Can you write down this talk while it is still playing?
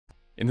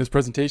In this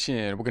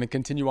presentation, we're going to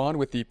continue on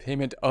with the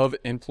payment of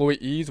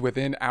employees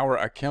within our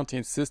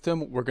accounting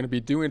system. We're going to be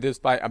doing this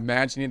by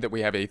imagining that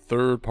we have a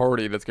third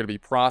party that's going to be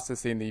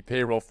processing the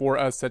payroll for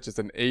us, such as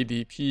an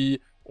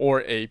ADP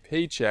or a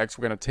Paychex.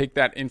 We're going to take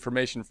that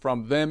information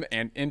from them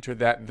and enter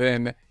that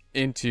then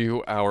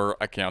into our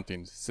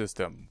accounting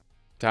system.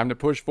 Time to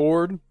push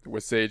forward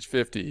with Sage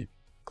 50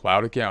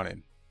 Cloud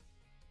Accounting.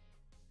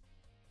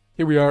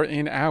 Here we are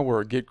in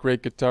our Get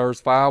Great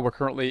Guitars file. We're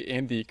currently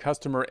in the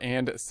customer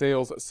and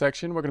sales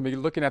section. We're going to be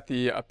looking at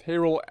the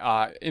payroll,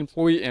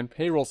 employee and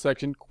payroll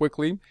section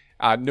quickly.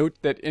 Note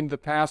that in the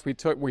past we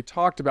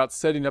talked about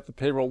setting up the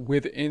payroll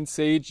within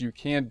Sage. You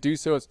can do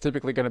so. It's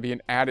typically going to be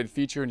an added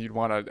feature, and you'd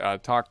want to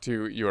talk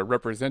to your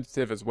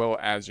representative as well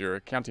as your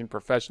accounting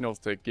professionals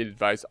to get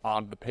advice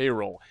on the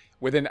payroll.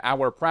 Within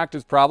our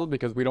practice problem,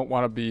 because we don't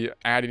want to be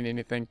adding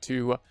anything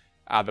to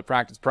the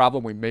practice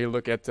problem, we may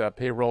look at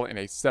payroll in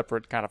a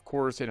separate kind of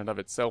course in and of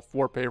itself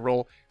for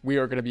payroll. We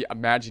are going to be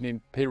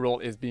imagining payroll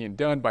is being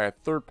done by a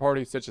third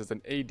party such as an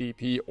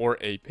ADP or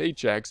a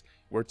Paychex.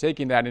 We're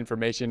taking that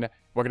information,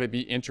 we're going to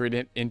be entering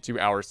it into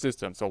our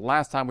system. So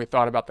last time we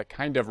thought about the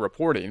kind of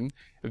reporting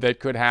that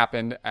could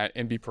happen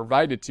and be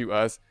provided to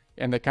us,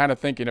 and the kind of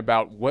thinking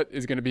about what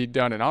is going to be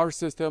done in our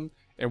system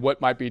and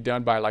what might be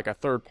done by like a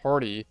third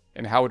party,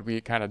 and how would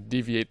we kind of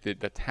deviate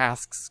the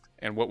tasks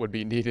and what would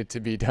be needed to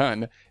be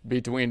done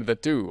between the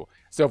two.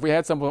 So if we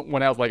had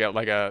someone else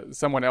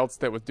someone else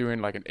that was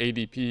doing like an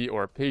ADP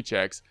or a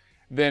Paychex,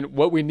 then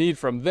what we need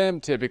from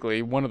them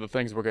typically, one of the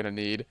things we're going to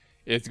need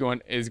is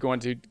going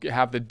to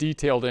have the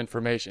detailed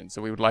information.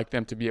 So we would like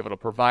them to be able to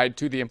provide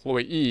to the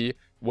employee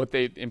what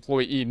the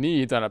employee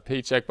needs on a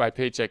paycheck by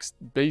paycheck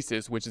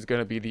basis, which is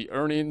going to be the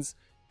earnings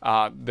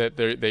that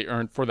they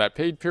earned for that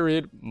paid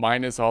period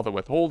minus all the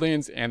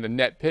withholdings, and the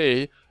net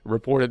pay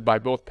reported by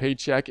both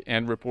Paycheck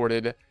and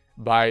reported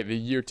by the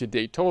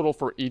year-to-date total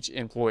for each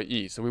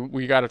employee. So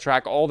we got to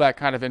track all that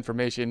kind of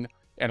information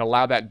and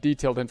allow that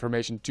detailed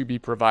information to be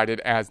provided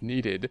as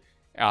needed.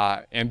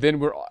 And then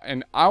we're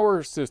in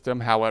our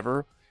system,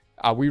 however,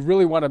 we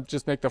really want to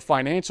just make the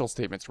financial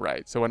statements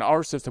right. So in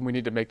our system, we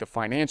need to make the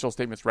financial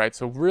statements right.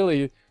 So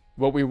really,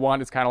 what we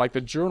want is kind of like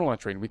the journal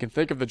entry. And we can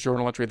think of the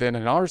journal entry then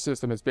in our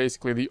system as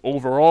basically the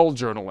overall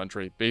journal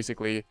entry.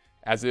 Basically,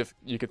 as if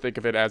you could think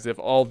of it as if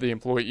all the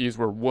employees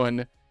were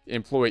one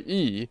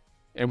employee,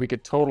 and we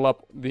could total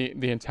up the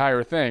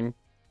entire thing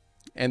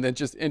and then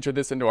just enter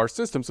this into our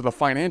system so the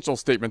financial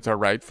statements are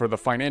right for the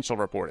financial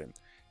reporting.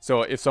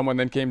 So if someone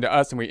then came to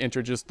us and we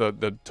entered just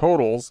the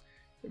totals,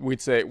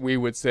 we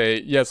would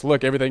say, yes,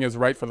 look, everything is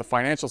right for the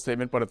financial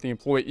statement. But if the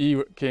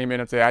employee came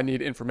in and say, I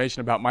need information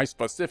about my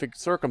specific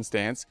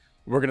circumstance,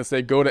 we're going to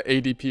say, go to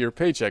ADP or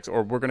Paychex,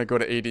 or we're going to go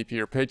to ADP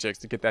or Paychex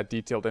to get that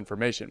detailed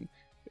information.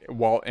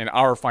 While in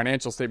our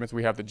financial statements,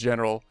 we have the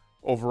general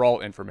overall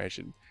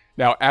information.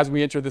 Now, as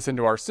we enter this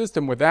into our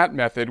system with that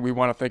method, we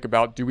want to think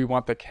about, do we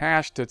want the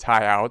cash to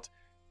tie out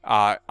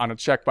on a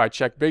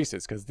check-by-check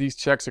basis? Because these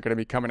checks are going to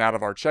be coming out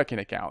of our checking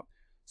account.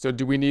 So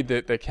do we need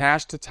the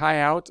cash to tie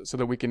out so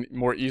that we can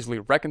more easily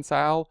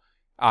reconcile?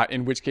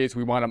 In which case,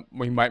 we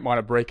might want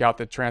to break out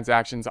the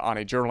transactions on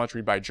a journal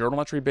entry by journal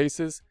entry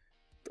basis,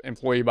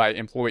 employee by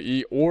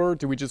employee, or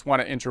do we just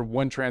want to enter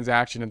one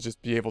transaction and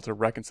just be able to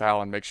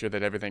reconcile and make sure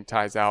that everything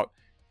ties out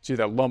to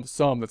the lump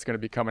sum that's going to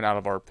be coming out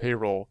of our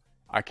payroll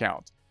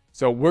account?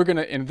 So we're going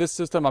to, in this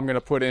system, I'm going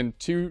to put in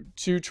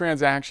two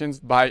transactions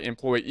by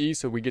employee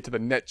so we get to the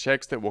net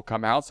checks that will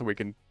come out, so we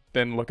can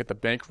then look at the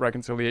bank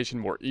reconciliation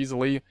more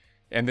easily.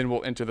 And then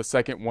we'll enter the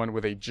second one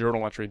with a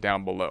journal entry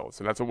down below.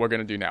 So that's what we're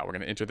going to do now. We're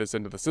going to enter this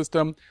into the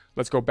system.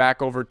 Let's go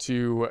back over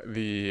to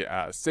the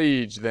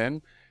Sage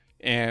then.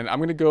 And I'm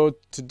going to go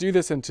to do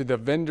this into the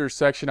vendor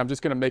section. I'm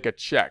just going to make a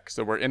check.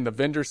 So we're in the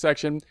vendor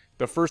section.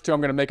 The first two I'm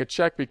going to make a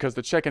check because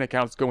the checking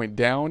account is going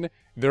down.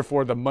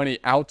 Therefore, the money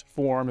out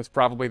form is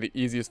probably the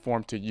easiest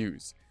form to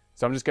use.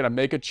 So I'm just going to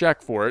make a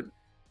check for it.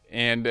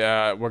 And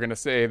we're going to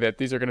say that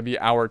these are going to be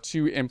our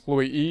two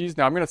employees.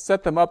 Now I'm going to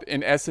set them up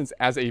in essence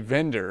as a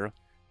vendor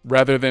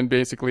rather than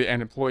basically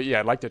an employee.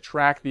 I'd like to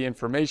track the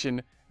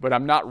information, but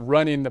I'm not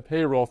running the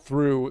payroll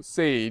through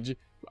Sage.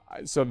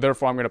 So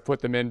therefore, I'm going to put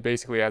them in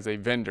basically as a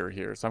vendor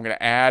here. So I'm going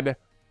to add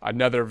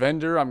another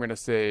vendor. I'm going to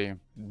say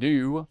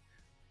new,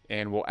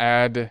 and we'll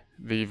add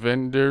the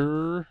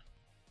vendor.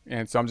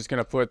 And so I'm just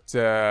going to put,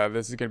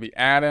 this is going to be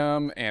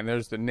Adam, and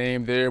there's the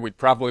name there. We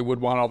probably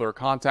would want all their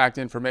contact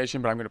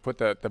information, but I'm going to put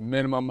the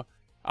minimum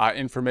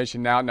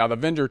information now. Now the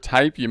vendor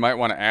type, you might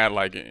want to add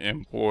like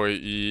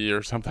employee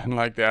or something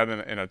like that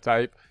in a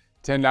type.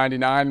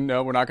 1099,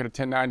 no, we're not going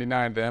to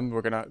 1099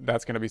 them.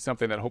 That's going to be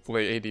something that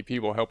hopefully ADP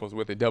will help us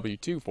with a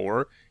W-2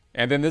 for.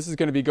 And then this is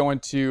going to be going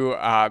to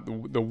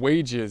the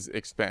wages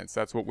expense.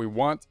 That's what we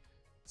want.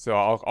 So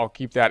I'll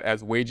keep that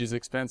as wages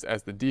expense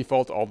as the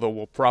default, although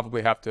we'll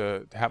probably have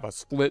to have a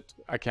split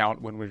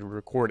account when we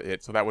record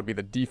it. So that would be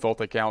the default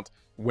account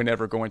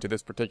whenever going to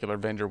this particular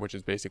vendor, which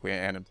is basically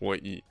an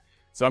employee.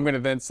 So I'm going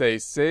to then say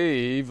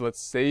save. Let's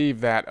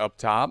save that up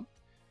top.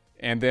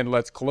 And then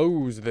let's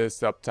close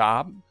this up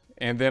top.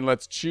 And then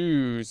let's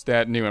choose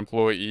that new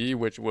employee,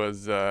 which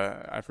was,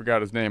 I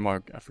forgot his name. I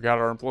forgot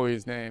our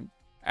employee's name.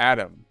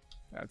 Adam.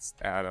 That's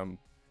Adam.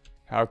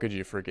 How could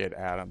you forget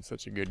Adam?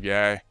 Such a good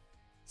guy.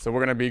 So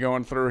we're going to be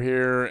going through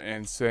here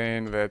and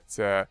saying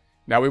that,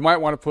 now we might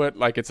want to put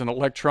like it's an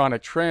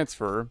electronic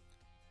transfer,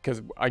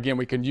 because again,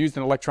 we can use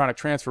an electronic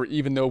transfer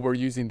even though we're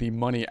using the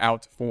money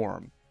out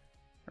form.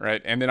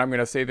 Right? And then I'm going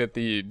to say that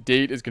the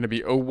date is going to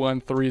be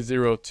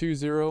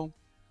 013020.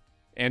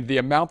 And the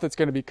amount that's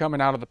going to be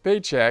coming out of the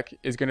paycheck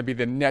is going to be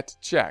the net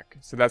check.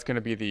 So that's going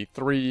to be the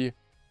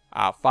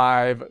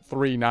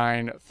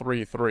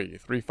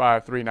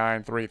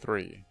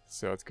 353933.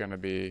 So it's going to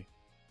be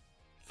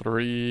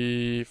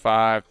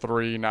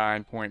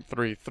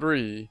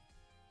 3539.33.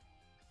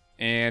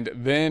 And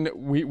then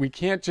we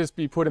can't just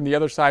be putting the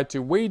other side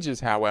to wages,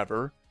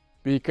 however,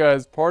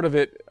 because part of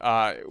it,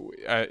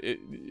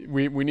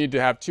 we need to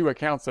have two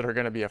accounts that are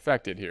going to be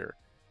affected here.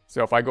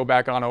 So if I go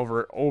back on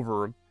over,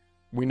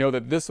 we know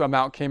that this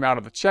amount came out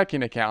of the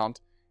checking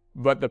account,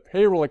 but the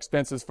payroll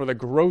expenses for the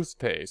gross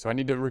pay. So I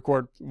need to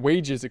record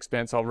wages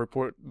expense. I'll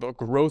report the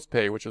gross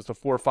pay, which is the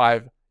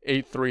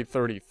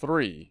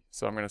 4583.33.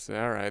 So I'm going to say,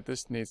 all right,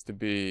 this needs to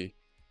be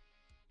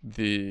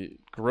the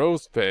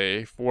gross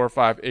pay,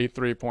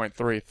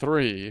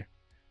 4583.33.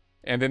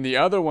 And then the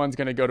other one's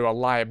going to go to a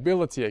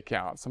liability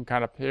account, some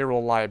kind of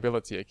payroll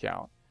liability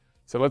account.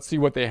 So let's see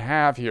what they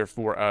have here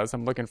for us.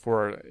 I'm looking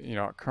for,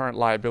 current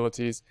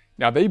liabilities.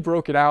 Now they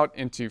broke it out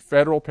into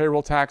federal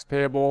payroll tax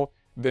payable,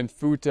 then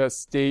FUTA,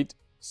 state,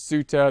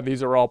 SUTA.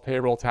 These are all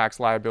payroll tax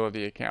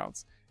liability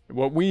accounts.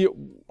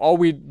 All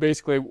we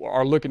basically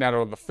are looking at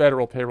are the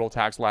federal payroll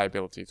tax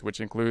liabilities, which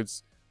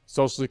includes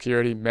Social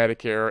Security,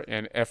 Medicare,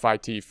 and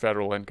FIT,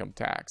 federal income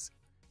tax.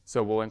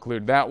 So we'll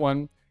include that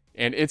one.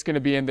 And it's going to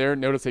be in there.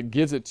 Notice it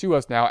gives it to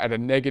us now at a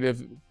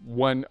negative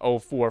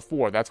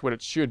 1044. That's what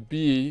it should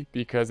be,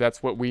 because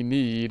that's what we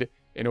need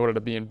in order to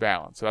be in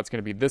balance. So that's going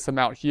to be this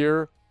amount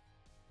here,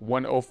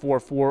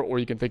 1044, or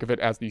you can think of it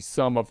as the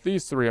sum of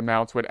these three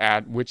amounts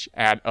which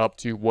add up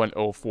to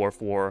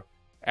 1044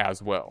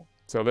 as well.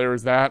 So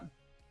there's that.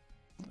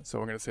 So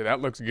we're going to say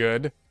that looks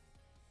good.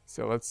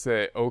 So let's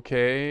say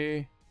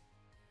okay.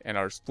 And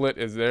our split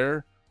is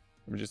there.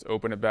 Let me just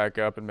open it back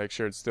up and make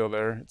sure it's still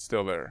there. It's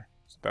still there.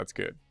 So that's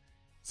good.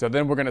 So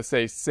then we're going to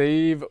say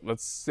save.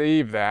 Let's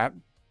save that.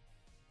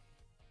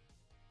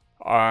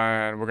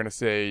 And we're going to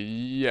say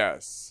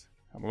yes.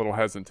 I'm a little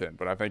hesitant,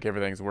 but I think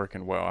everything's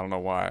working well. I don't know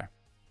why.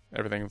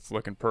 Everything's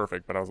looking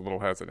perfect, but I was a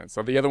little hesitant.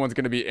 So the other one's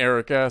going to be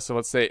Erica. So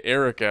let's say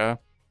Erica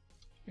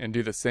and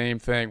do the same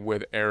thing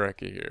with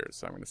Erica here.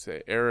 So I'm going to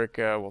say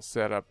Erica. We'll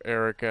set up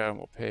Erica and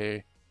we'll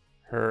pay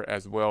her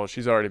as well.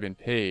 She's already been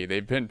paid.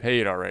 They've been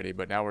paid already,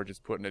 but now we're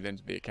just putting it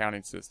into the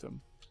accounting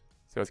system.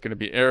 So it's going to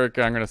be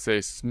Erica. I'm going to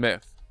say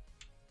Smith.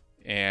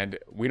 And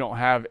we don't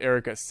have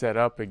Erica set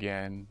up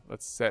again.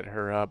 Let's set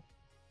her up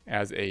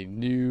as a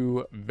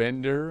new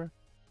vendor.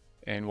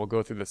 And we'll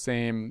go through the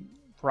same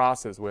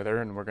process with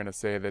her. And we're going to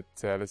say that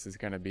this is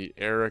going to be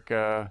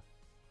Erica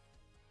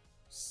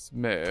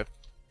Smith.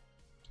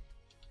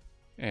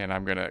 And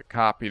I'm going to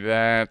copy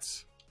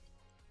that.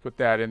 Put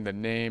that in the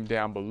name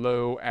down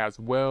below as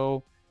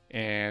well.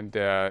 And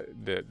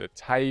the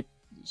type,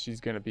 she's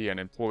going to be an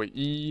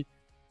employee.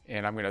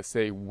 And I'm going to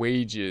say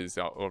wages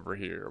over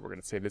here. We're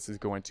going to say this is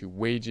going to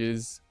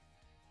wages.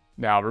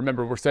 Now,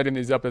 remember, we're setting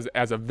these up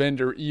as a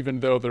vendor, even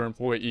though they're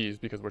employees,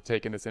 because we're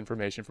taking this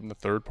information from the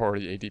third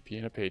party, ADP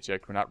and a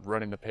paycheck. We're not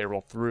running the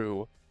payroll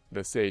through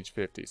the Sage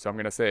 50. So I'm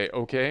going to say,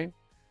 okay.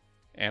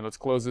 And let's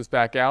close this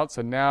back out.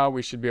 So now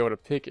we should be able to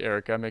pick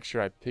Erica. Make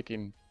sure I'm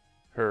picking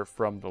her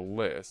from the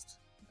list.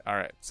 All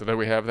right. So there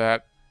we have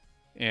that.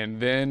 And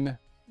then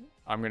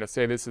I'm going to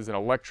say this is an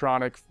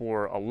electronic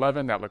for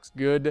 11. That looks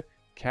good.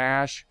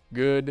 Cash,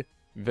 good.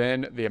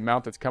 Then the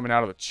amount that's coming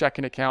out of the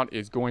checking account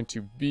is going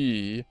to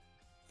be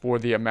for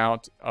the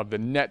amount of the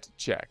net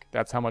check.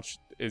 That's how much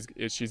is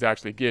she's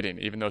actually getting,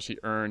 even though she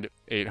earned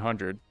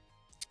 800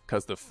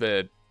 because the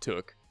Fed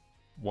took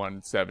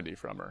 170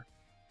 from her.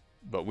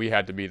 But we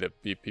had to be the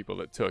people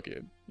that took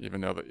it,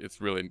 even though it's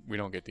really, we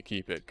don't get to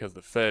keep it because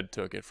the Fed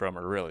took it from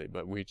her, really,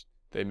 but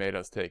they made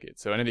us take it.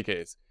 So in any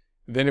case,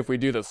 then if we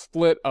do the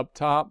split up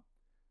top,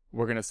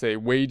 we're going to say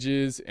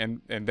wages,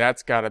 and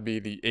that's got to be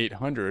the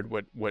 800,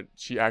 what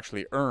she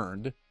actually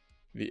earned,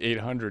 the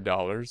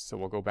 $800. So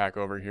we'll go back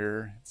over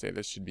here and say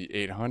this should be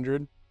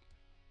 800.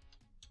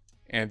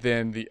 And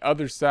then the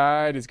other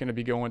side is going to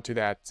be going to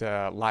that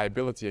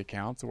liability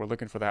account. So we're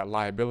looking for that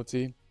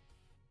liability.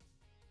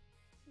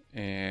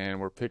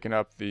 And we're picking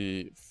up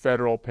the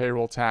federal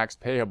payroll tax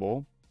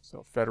payable.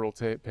 So federal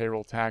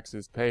payroll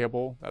taxes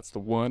payable. That's the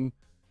one.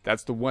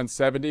 That's the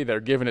 170. They're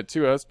giving it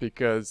to us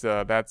because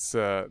that's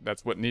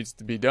what needs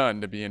to be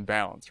done to be in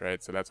balance,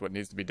 right? So that's what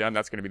needs to be done.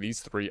 That's going to be these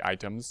three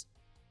items,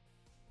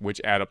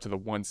 which add up to the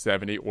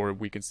 170, or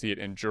we can see it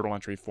in journal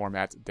entry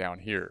format down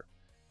here.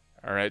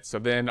 All right, so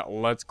then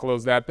let's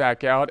close that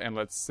back out and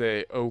let's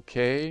say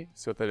okay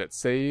so that it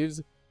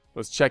saves.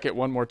 Let's check it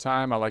one more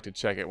time. I like to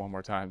check it one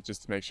more time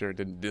just to make sure it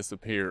didn't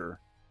disappear.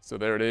 So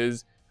there it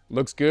is.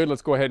 Looks good.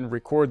 Let's go ahead and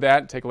record that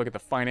and take a look at the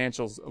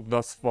financials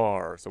thus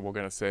far. So we're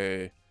going to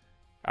say,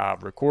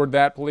 record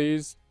that,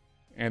 please.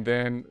 And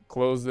then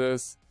close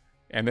this.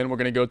 And then we're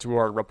going to go to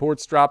our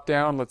reports drop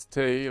down. Let's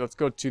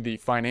go to the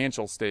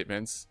financial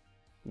statements.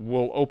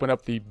 We'll open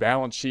up the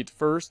balance sheet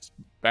first.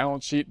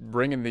 Balance sheet,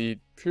 bring in the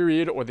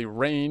period or the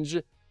range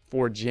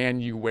for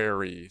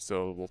January.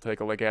 So we'll take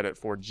a look at it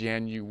for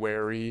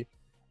January.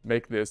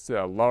 Make this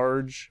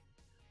large.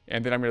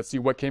 And then I'm going to see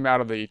what came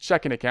out of the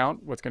checking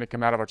account. What's going to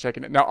come out of our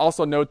checking. Now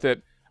also note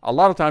that a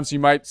lot of times you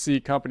might see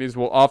companies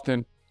will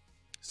often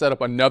set up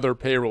another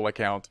payroll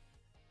account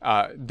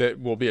that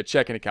will be a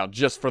checking account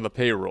just for the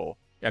payroll.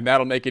 And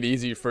that'll make it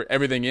easier for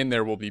everything in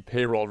there will be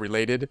payroll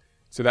related.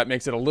 So that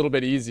makes it a little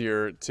bit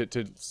easier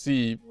to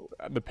see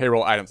the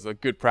payroll items. It's a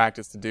good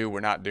practice to do.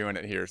 We're not doing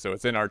it here. So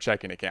it's in our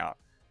checking account.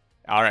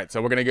 All right.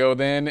 So we're going to go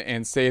then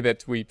and say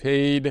that we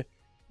paid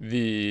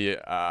the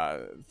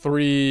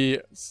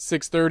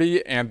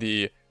 3,630 and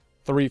the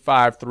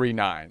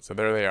 3,539. So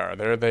there they are.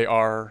 There they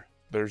are.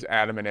 There's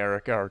Adam and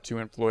Erica, our 2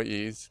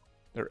 employees.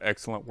 They're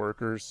excellent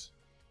workers.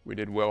 We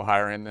did well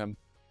hiring them.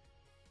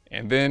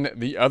 And then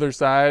the other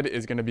side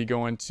is going to be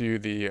going to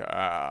the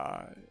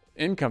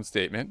income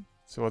statement.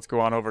 So let's go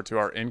on over to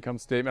our income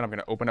statement. I'm going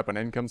to open up an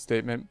income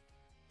statement.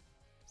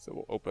 So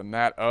we'll open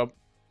that up.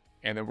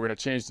 And then we're going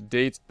to change the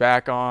dates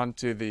back on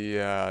to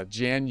the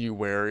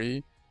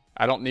January.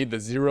 I don't need the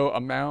 0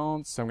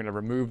 amounts. So I'm going to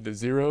remove the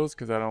zeros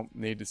because I don't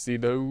need to see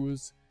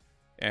those.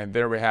 And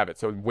there we have it.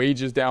 So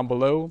wages down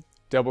below.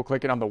 Double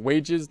clicking on the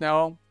wages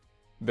now.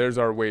 There's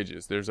our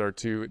wages. There's our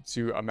two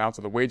amounts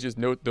of the wages.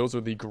 Note those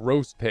are the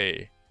gross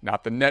pay.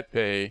 Not the net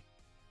pay,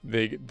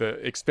 the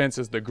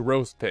expenses, the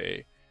gross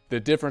pay. The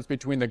difference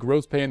between the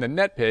gross pay and the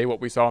net pay, what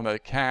we saw in the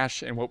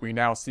cash and what we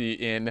now see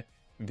in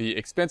the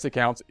expense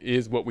accounts,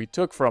 is what we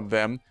took from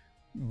them.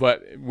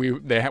 But we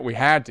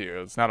had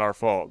to. It's not our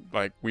fault.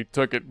 Like, we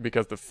took it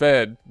because the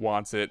Fed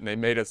wants it and they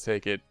made us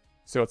take it.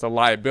 So it's a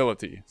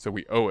liability. So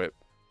we owe it.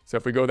 So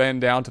if we go then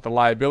down to the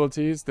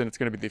liabilities, then it's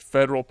going to be the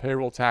federal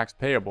payroll tax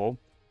payable.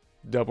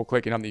 Double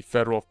clicking on the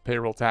federal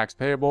payroll tax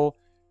payable.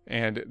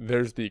 And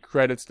there's the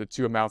credits, the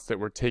 2 amounts that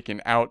were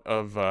taken out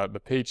of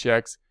the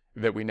paychecks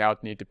that we now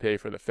need to pay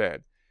for the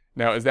Fed.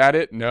 Now, is that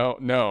it?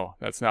 No,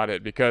 that's not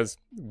it. Because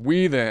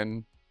we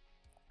then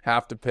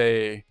have to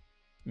pay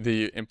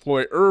the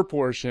employer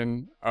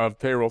portion of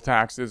payroll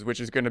taxes, which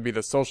is going to be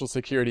the Social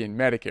Security and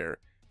Medicare.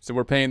 So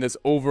we're paying this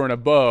over and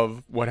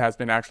above what has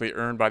been actually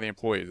earned by the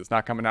employees. It's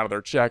not coming out of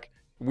their check.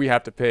 We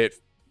have to pay it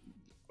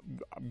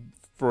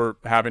for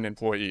having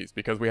employees.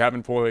 Because we have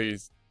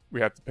employees,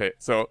 we have to pay it.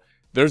 So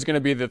there's going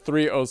to be the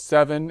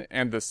 307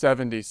 and the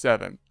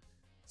 77.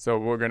 So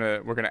we're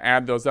gonna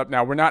add those up.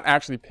 Now we're not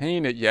actually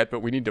paying it yet, but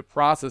we need to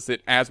process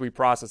it as we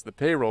process the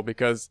payroll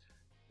because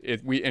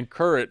we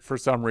incur it for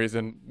some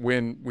reason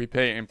when we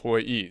pay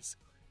employees.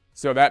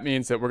 So that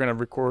means that we're going to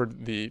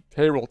record the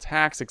payroll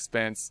tax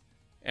expense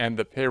and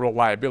the payroll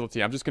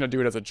liability. I'm just going to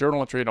do it as a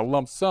journal entry in a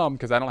lump sum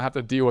because I don't have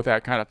to deal with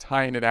that kind of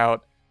tying it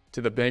out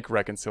to the bank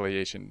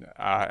reconciliation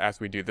as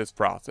we do this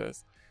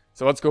process.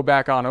 So let's go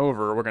back on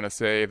over. We're going to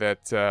say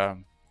that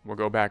we'll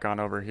go back on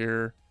over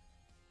here.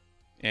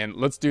 And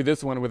let's do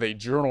this one with a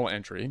journal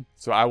entry.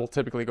 So I will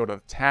typically go to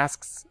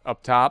tasks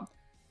up top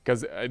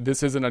because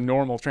this isn't a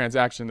normal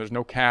transaction. There's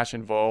no cash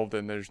involved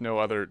and there's no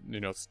other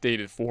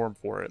stated form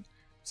for it.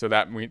 So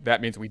that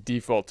means we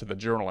default to the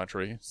journal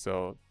entry.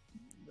 So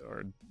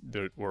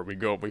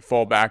we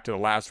fall back to the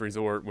last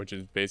resort, which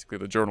is basically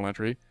the journal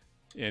entry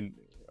in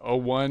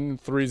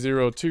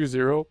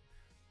 013020.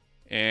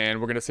 And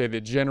we're going to say the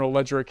general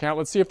ledger account.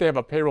 Let's see if they have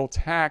a payroll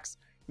tax.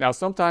 Now,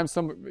 sometimes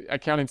some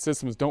accounting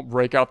systems don't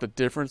break out the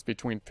difference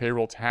between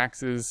payroll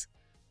taxes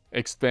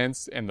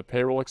expense and the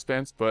payroll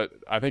expense, but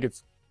I think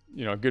it's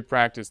a good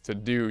practice to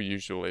do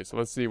usually. So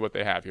let's see what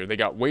they have here. They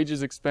got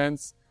wages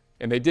expense,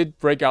 and they did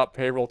break out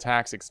payroll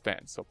tax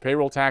expense. So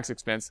payroll tax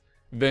expense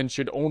then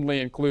should only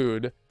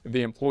include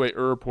the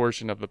employer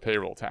portion of the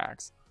payroll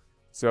tax.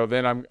 So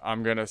then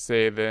I'm going to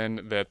say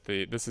then that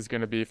this is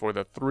going to be for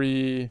the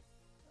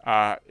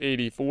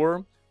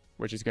 384,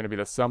 which is going to be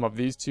the sum of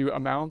these 2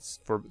 amounts.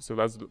 So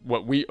that's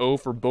what we owe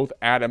for both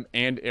Adam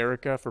and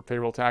Erica for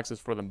payroll taxes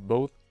for them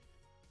both.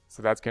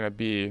 So that's going to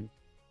be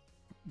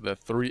the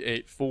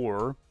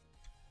 384.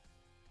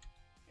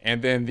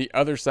 And then the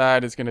other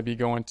side is going to be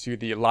going to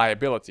the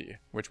liability,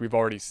 which we've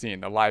already seen,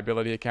 the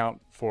liability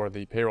account for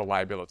the payroll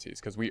liabilities,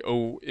 because we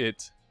owe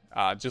it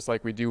just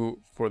like we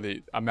do for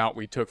the amount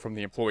we took from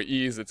the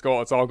employees. It's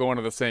all going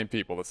to the same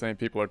people. The same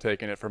people are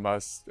taking it from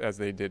us as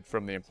they did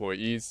from the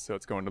employees, so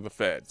it's going to the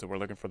Fed. So we're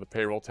looking for the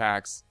payroll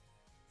tax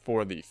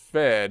for the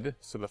Fed,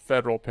 so the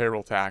federal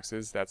payroll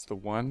taxes, that's the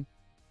one.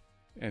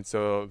 And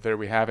so there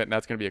we have it, and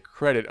that's going to be a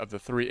credit of the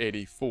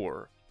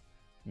 384.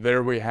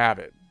 There we have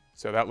it.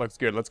 So that looks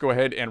good. Let's go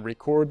ahead and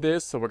record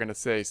this. So we're going to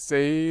say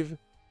save,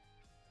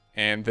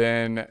 and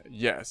then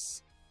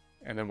yes.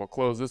 And then we'll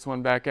close this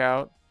one back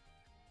out.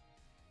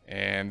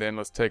 And then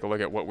let's take a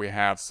look at what we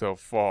have so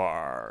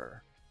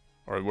far.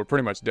 Or we're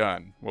pretty much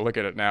done. We'll look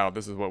at it now.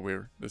 This is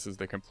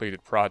the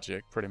completed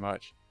project, pretty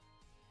much.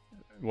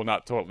 well,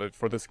 not total,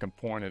 for this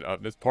component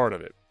of this part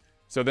of it.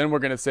 So then we're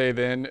going to say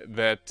then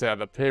that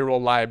the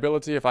payroll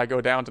liability, if I go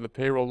down to the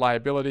payroll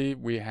liability,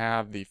 we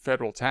have the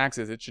federal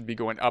taxes. It should be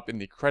going up in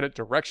the credit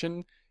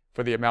direction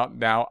for the amount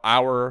now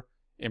our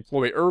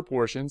employer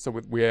portion. So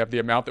we have the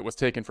amount that was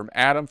taken from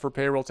Adam for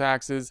payroll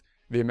taxes,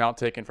 the amount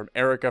taken from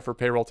Erica for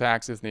payroll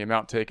taxes, and the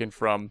amount taken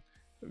from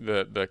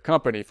the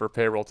company for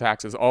payroll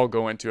taxes all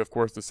go into, of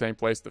course, the same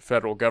place, the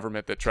federal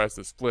government, that tries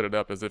to split it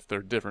up as if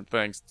they're different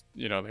things.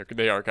 You know,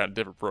 they are kind of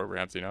different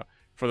programs, you know,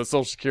 for the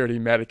Social Security,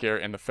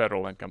 Medicare, and the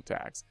federal income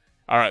tax.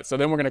 All right, so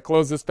then we're going to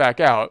close this back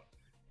out,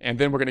 and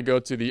then we're going to go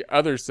to the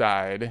other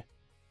side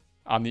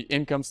on the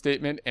income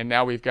statement. And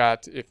now we've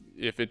got,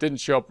 if it didn't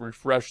show up,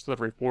 refresh the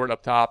report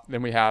up top,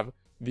 then we have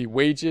the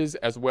wages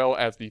as well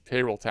as the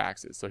payroll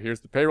taxes. So here's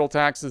the payroll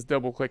taxes,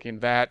 double clicking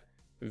that.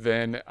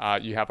 Then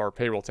you have our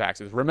payroll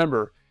taxes.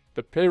 Remember,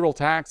 the payroll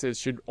taxes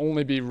should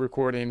only be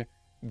recording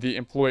the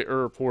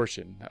employer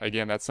portion.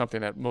 Again, that's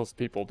something that most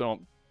people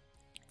don't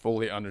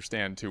fully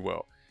understand too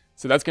well.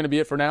 So that's going to be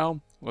it for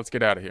now. Let's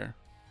get out of here.